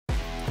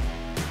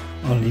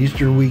On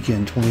Easter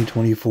weekend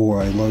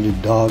 2024, I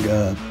loaded Dogg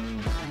up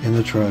in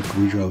the truck.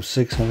 We drove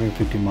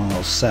 650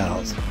 miles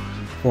south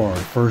for our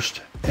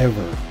first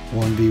ever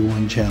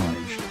 1v1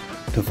 challenge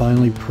to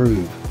finally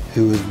prove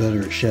who is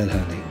better at shed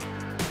hunting,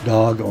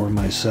 Dogg or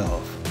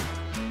myself.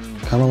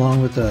 Come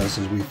along with us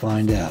as we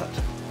find out.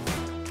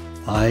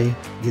 I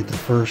get the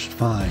first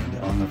find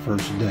on the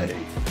first day.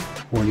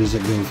 Where does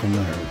it go from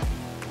there?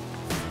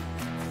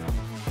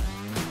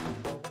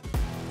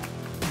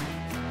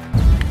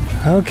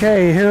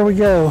 Okay, here we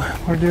go.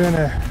 We're doing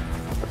a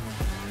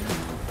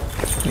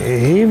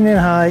evening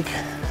hike,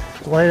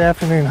 late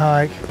afternoon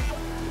hike.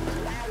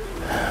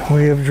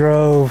 We have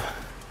drove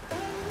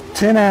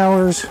 10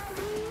 hours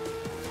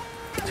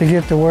to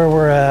get to where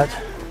we're at,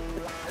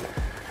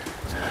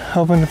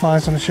 hoping to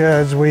find some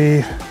sheds.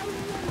 We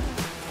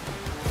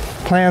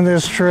planned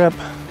this trip,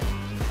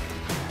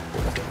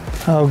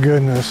 oh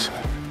goodness,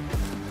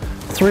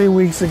 3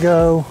 weeks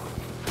ago,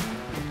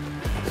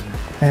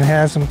 and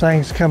had some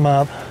things come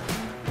up.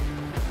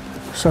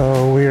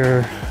 So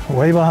we're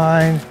way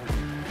behind.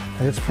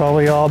 It's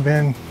probably all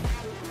been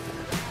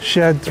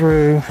shed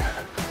through,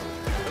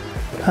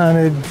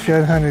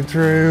 shed hunted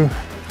through,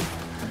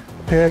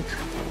 picked.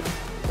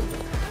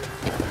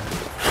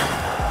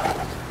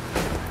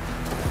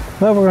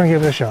 But we're gonna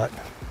give it a shot.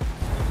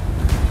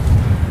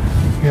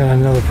 Got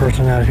another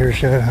person out here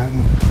shed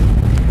hunting.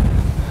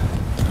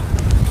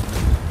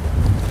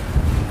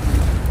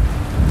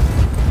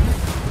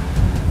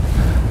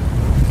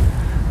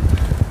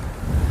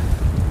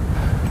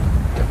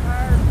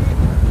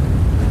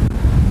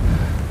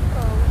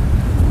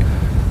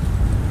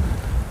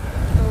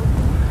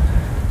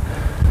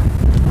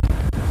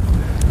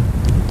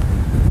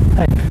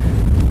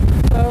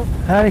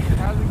 Howdy.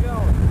 How's it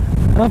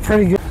going? Oh,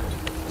 pretty good.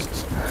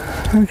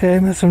 Okay,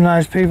 met some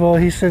nice people.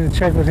 He said to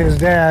check with his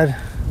dad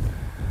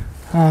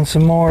on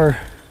some more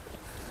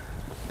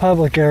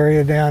public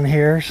area down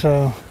here,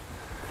 so,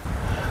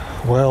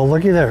 well,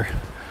 looky there.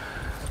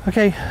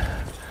 Okay,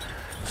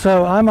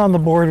 so I'm on the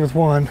board with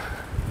one.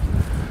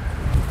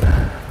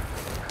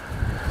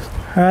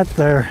 Right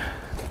there.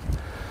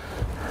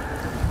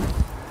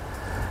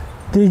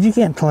 Dude, you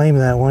can't claim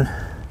that one.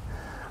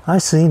 I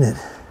seen it.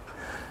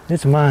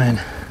 It's mine.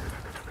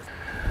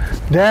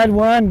 Dad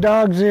 1,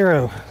 Dogg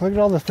 0. Look at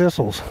all the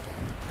thistles.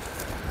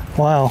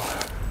 Wow.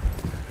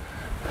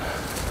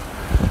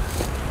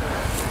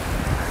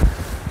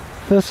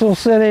 Thistle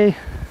City.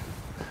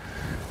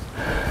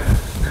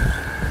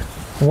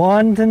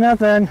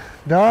 1-0.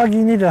 Dogg,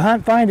 you need to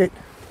hunt, find it.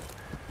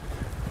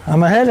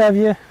 I'm ahead of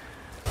you.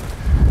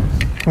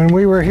 When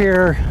we were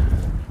here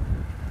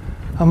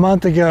a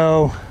month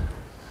ago,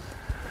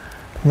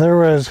 there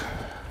was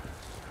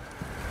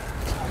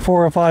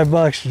 4 or 5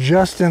 bucks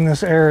just in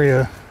this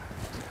area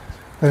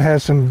that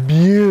had some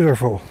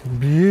beautiful,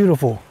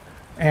 beautiful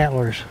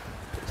antlers.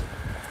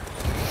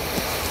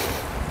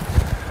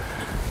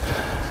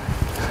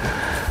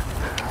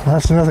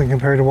 That's nothing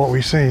compared to what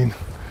we've seen.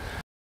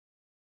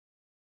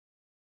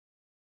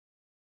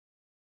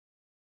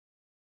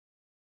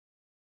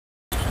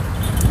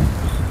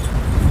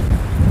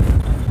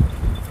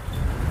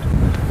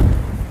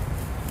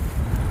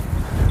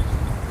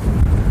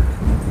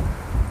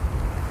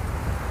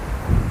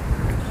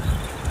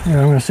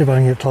 Yeah, I'm gonna see if I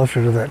can get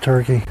closer to that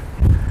turkey.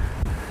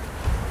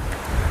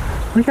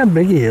 Look how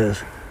big he is.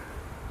 See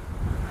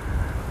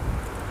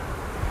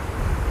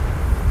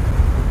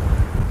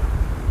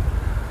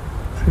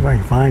if I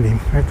can find him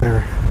right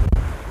there.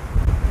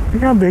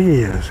 Look how big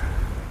he is.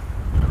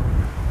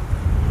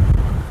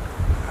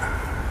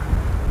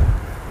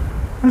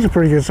 That's a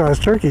pretty good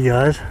sized turkey,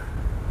 guys.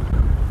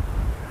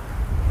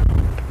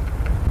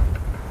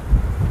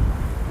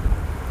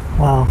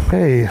 Wow.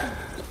 Hey.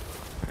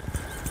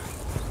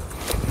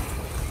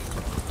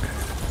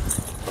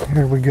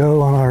 Here we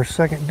go on our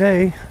second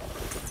day.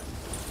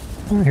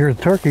 Oh, here are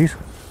the turkeys.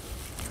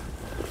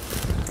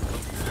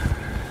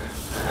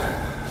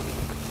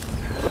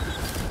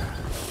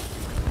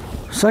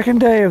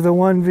 Second day of the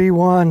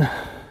 1v1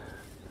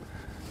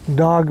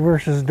 Dogg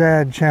versus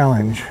Dad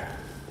challenge.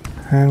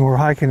 And we're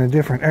hiking a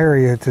different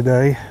area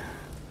today.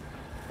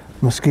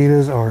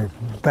 Mosquitoes are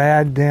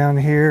bad down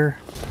here.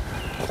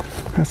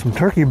 Got some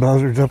turkey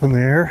buzzards up in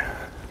the air.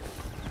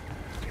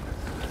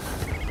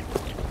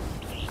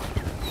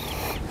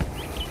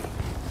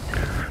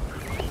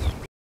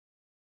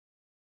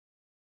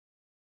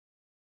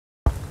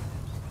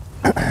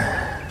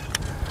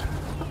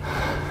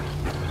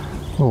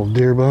 Little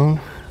deer bone.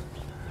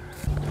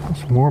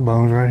 Some more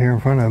bones right here in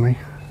front of me.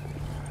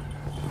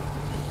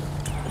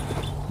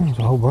 There's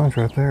a whole bunch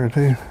right there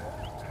too.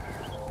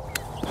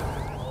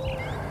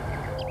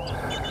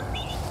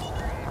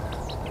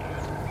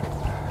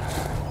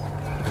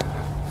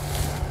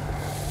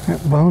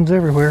 Got bones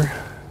everywhere.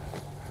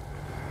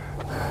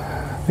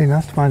 Be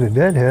nice to find a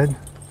deadhead.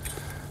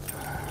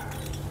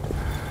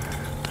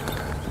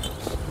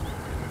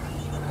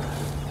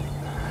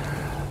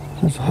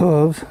 There's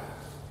hooves.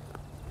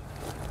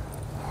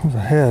 There's a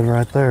head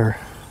right there.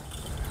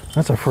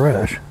 That's a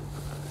fresh.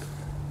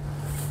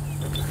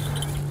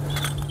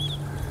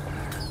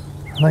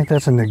 I think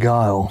that's a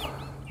Nagile.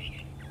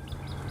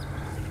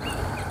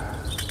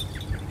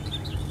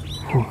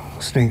 Whew,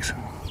 stinks.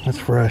 That's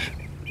fresh.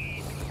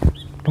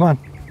 Come on.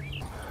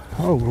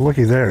 Oh,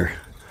 looky there.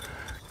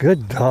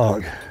 Good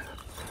dog.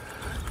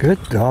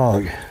 Good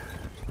dog.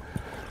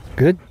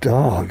 Good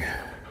dog.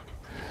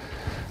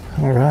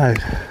 All right.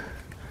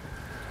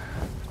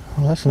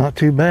 Well, that's not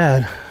too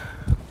bad.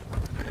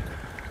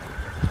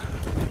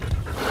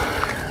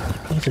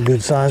 That's a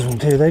good size one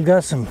too. They've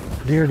got some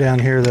deer down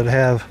here that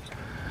have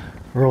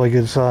really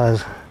good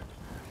size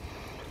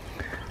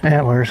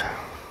antlers.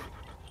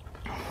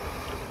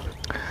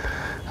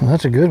 And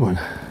that's a good one.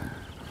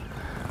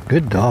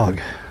 Good dog.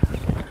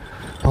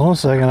 Hold on a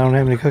second, I don't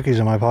have any cookies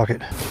in my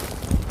pocket.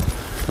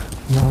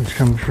 Dog's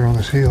coming through on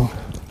this hill.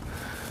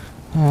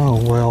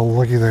 Oh well,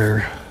 looky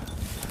there.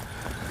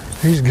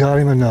 He's got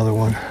him another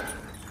one.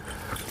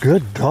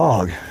 Good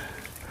dog.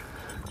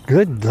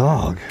 Good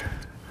dog.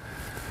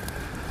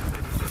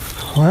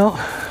 Well,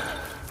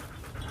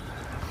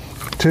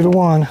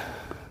 2-1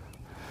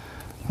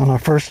 on our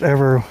first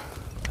ever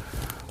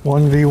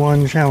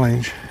 1v1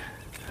 challenge.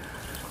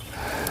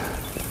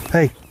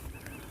 Hey.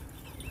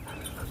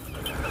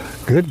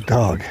 Good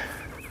dog.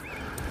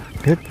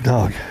 Good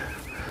dog.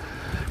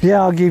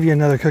 Yeah, I'll give you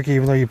another cookie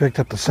even though you picked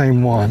up the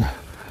same one.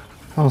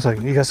 Hold on a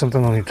second, you got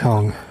something on your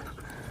tongue.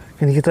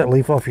 Can you get that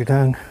leaf off your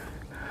tongue?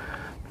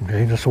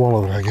 Okay, just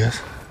swallow it, I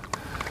guess.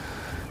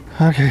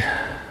 Okay.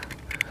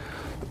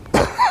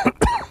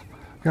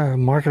 Got a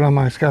mark it on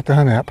my Scott the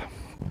Hunt app.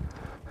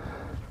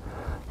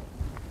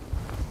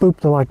 Boop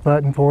the like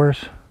button for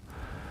us.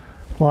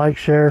 Like,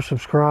 share,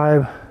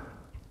 subscribe.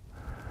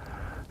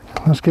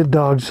 Let's get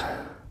Dogg's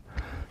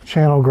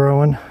channel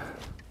growing.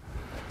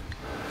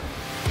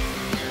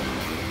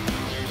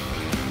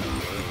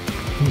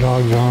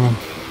 Dogs on them.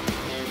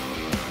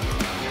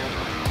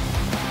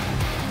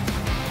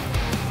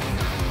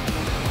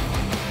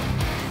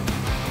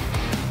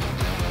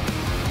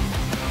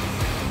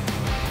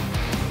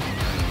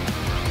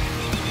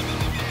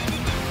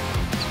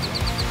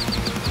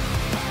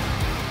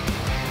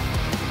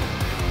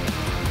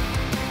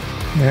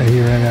 Yeah,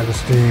 he ran out of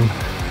steam.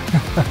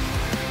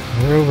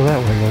 We're over that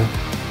way though.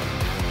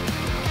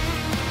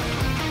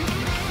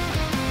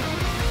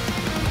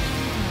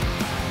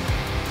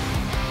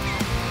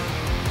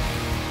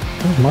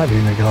 Those might be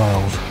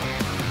Nagiles.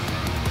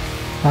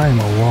 I am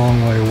a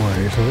long way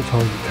away, so it's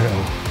hard to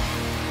tell.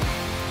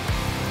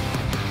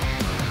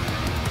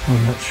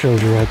 And that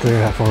shows you right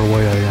there how far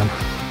away I am.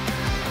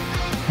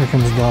 Here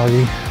comes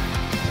Doggy.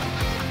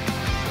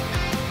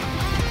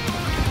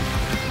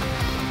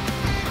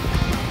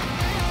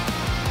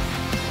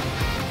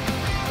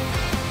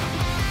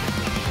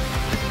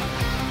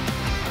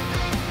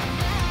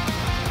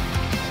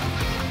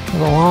 It's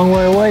a long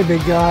way away,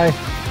 big guy.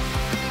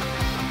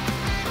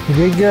 You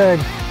did good.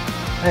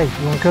 Hey,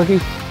 you want a cookie?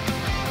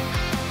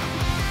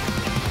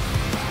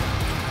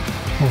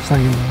 I was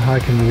thinking about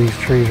hiking to these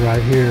trees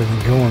right here and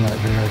then going that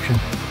direction.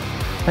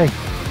 Hey.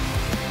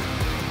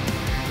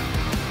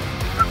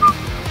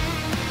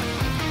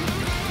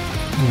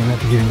 I'm gonna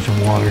have to give him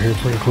some water here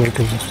pretty quick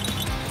because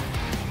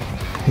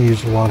he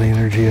used a lot of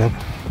energy up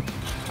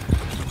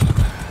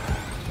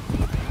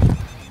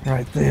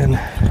right then.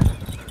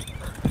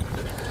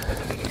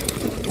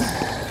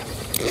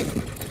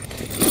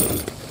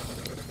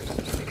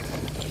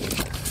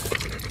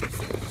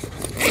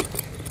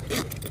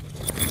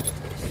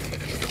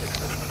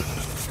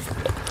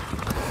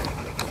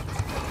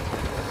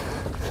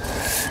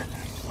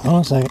 Hold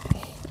on a second.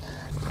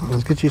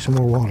 Let's get you some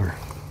more water.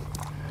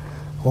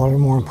 Water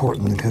more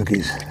important than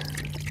cookies.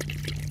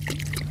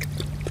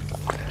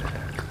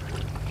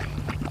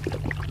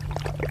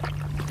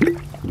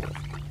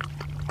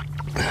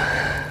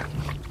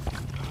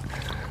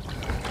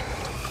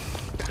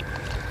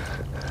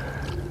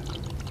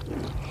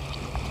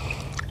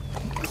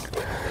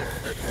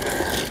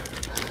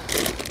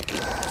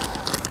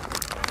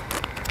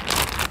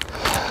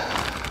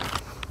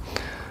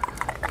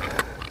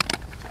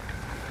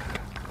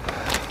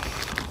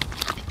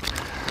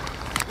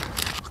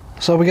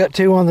 So we got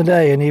 2 on the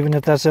day, and even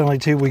if that's the only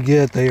 2 we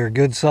get, they are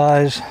good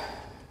size.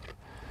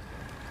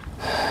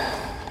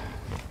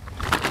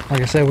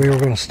 Like I said, we were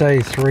going to stay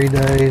 3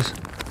 days,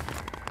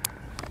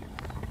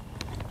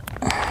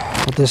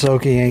 but this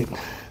Okie ain't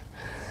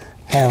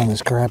having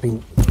this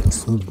crappy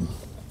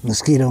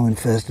mosquito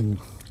infested.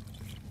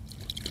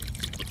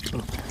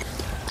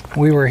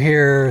 We were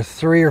here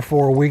 3 or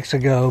 4 weeks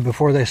ago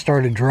before they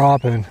started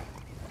dropping.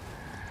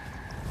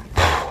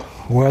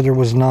 Weather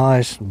was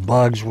nice,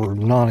 bugs were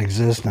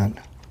non-existent.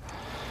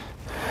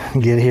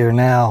 Get here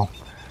now,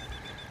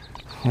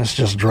 it's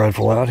just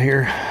dreadful out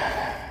here.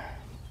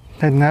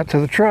 Heading out to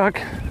the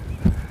truck.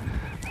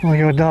 Look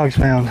at what Dogg's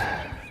found.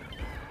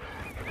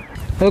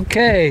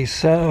 Okay,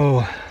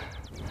 so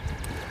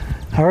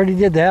I already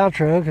did the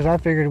outro because I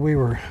figured we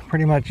were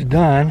pretty much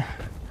done.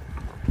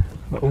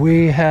 But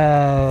we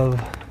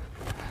have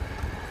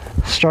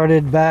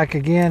started back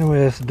again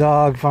with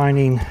Dogg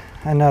finding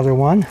another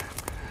one.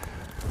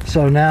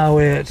 So now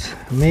it's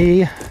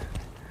me,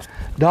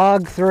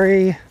 Dogg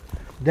 3,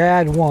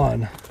 Dad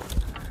won.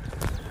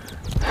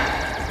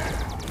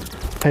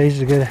 Pays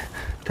to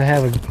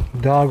have a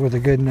dog with a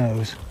good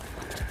nose.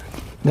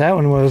 That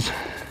one was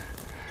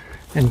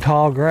in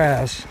tall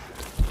grass,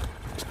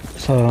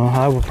 so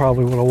I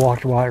probably would have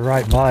walked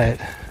right by it.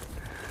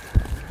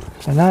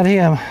 But not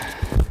him.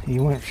 He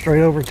went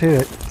straight over to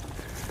it.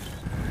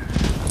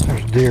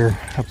 There's deer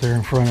up there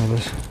in front of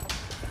us.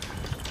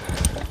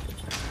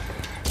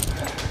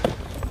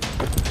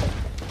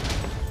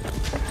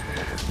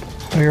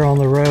 We're on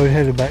the road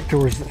headed back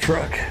towards the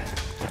truck.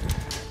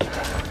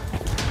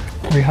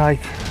 We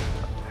hiked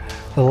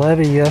the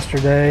levee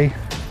yesterday,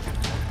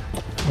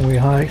 and we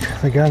hiked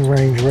the gun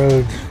range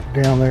road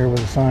down there where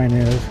the sign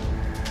is.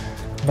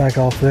 Back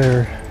off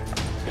there,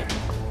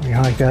 we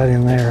hiked out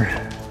in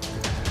there.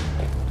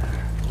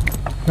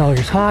 Dog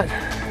is hot,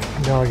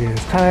 dog is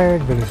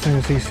tired, but as soon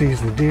as he sees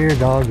the deer,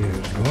 dog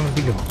is going to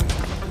be gone.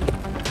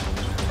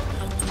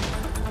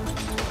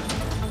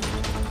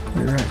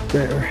 We're right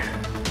there.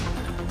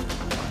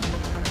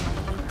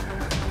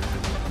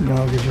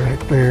 Dog is right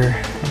there.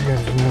 He got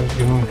his nose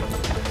going.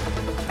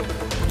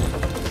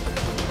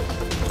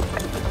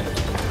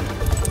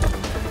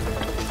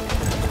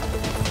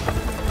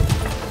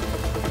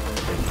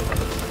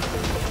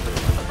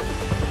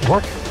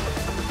 Work.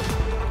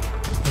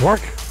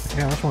 Work.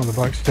 Yeah, that's one of the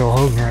bucks still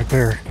holding right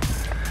there.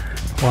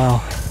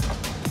 Wow.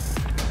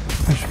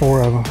 There's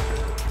 4 of them.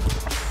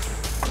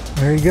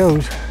 There he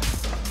goes.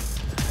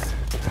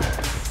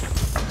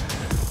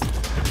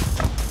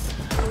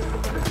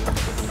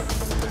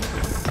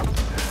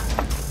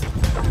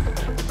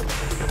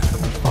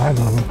 There's 5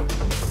 of them.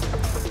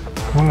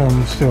 One of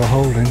them is still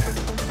holding.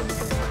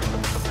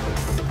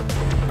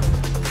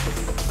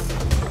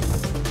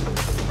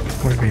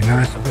 Would be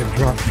nice if it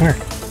dropped. Come here.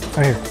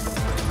 Right here.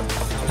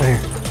 Right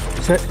here.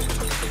 Sit.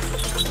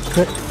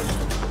 Sit.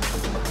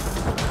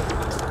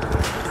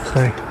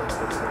 Stay.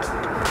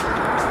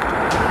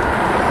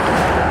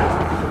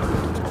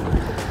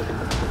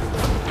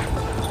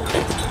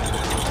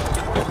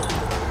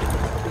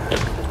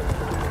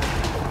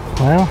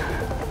 Well,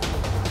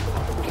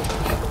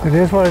 it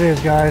is what it is,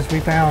 guys. We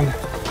found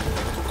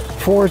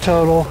 4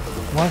 total.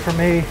 1 for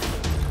me,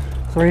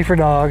 3 for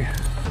Dog.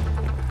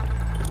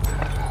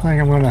 I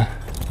think I'm gonna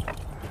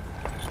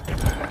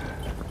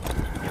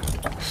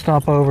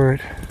stop over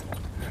at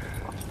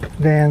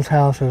Dan's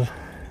house is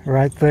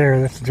right there.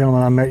 That's the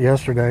gentleman I met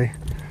yesterday.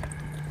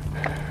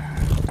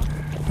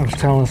 I was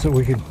telling us that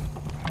we could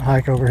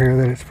hike over here,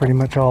 that it's pretty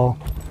much all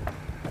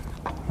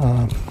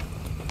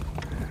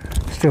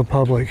still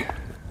public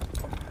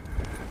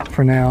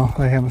for now.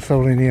 They haven't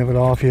sold any of it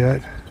off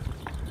yet.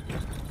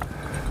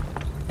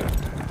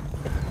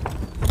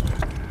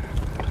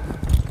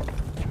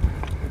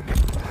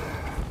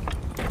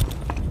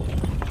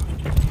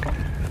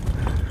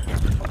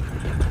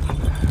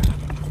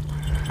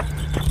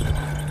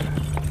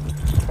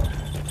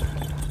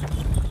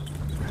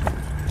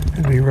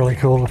 It'd be really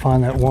cool to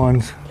find that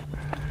one's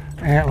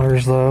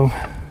antlers though,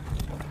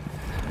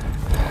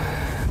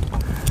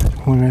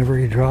 whenever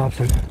he drops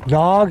it.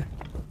 Dog!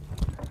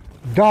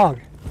 Dog!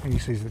 He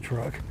sees the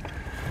truck.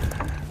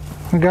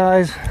 Well,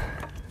 guys,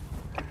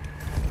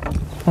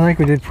 I think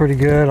we did pretty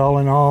good all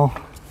in all.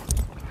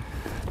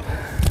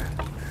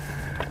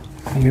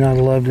 I mean, I'd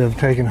love to have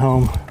taken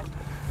home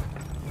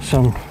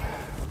some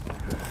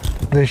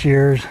this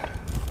year's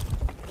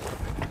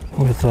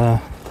with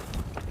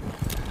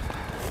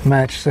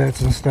match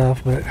sets and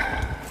stuff, but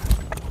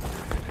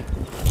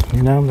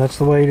you know, that's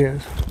the way it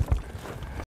is.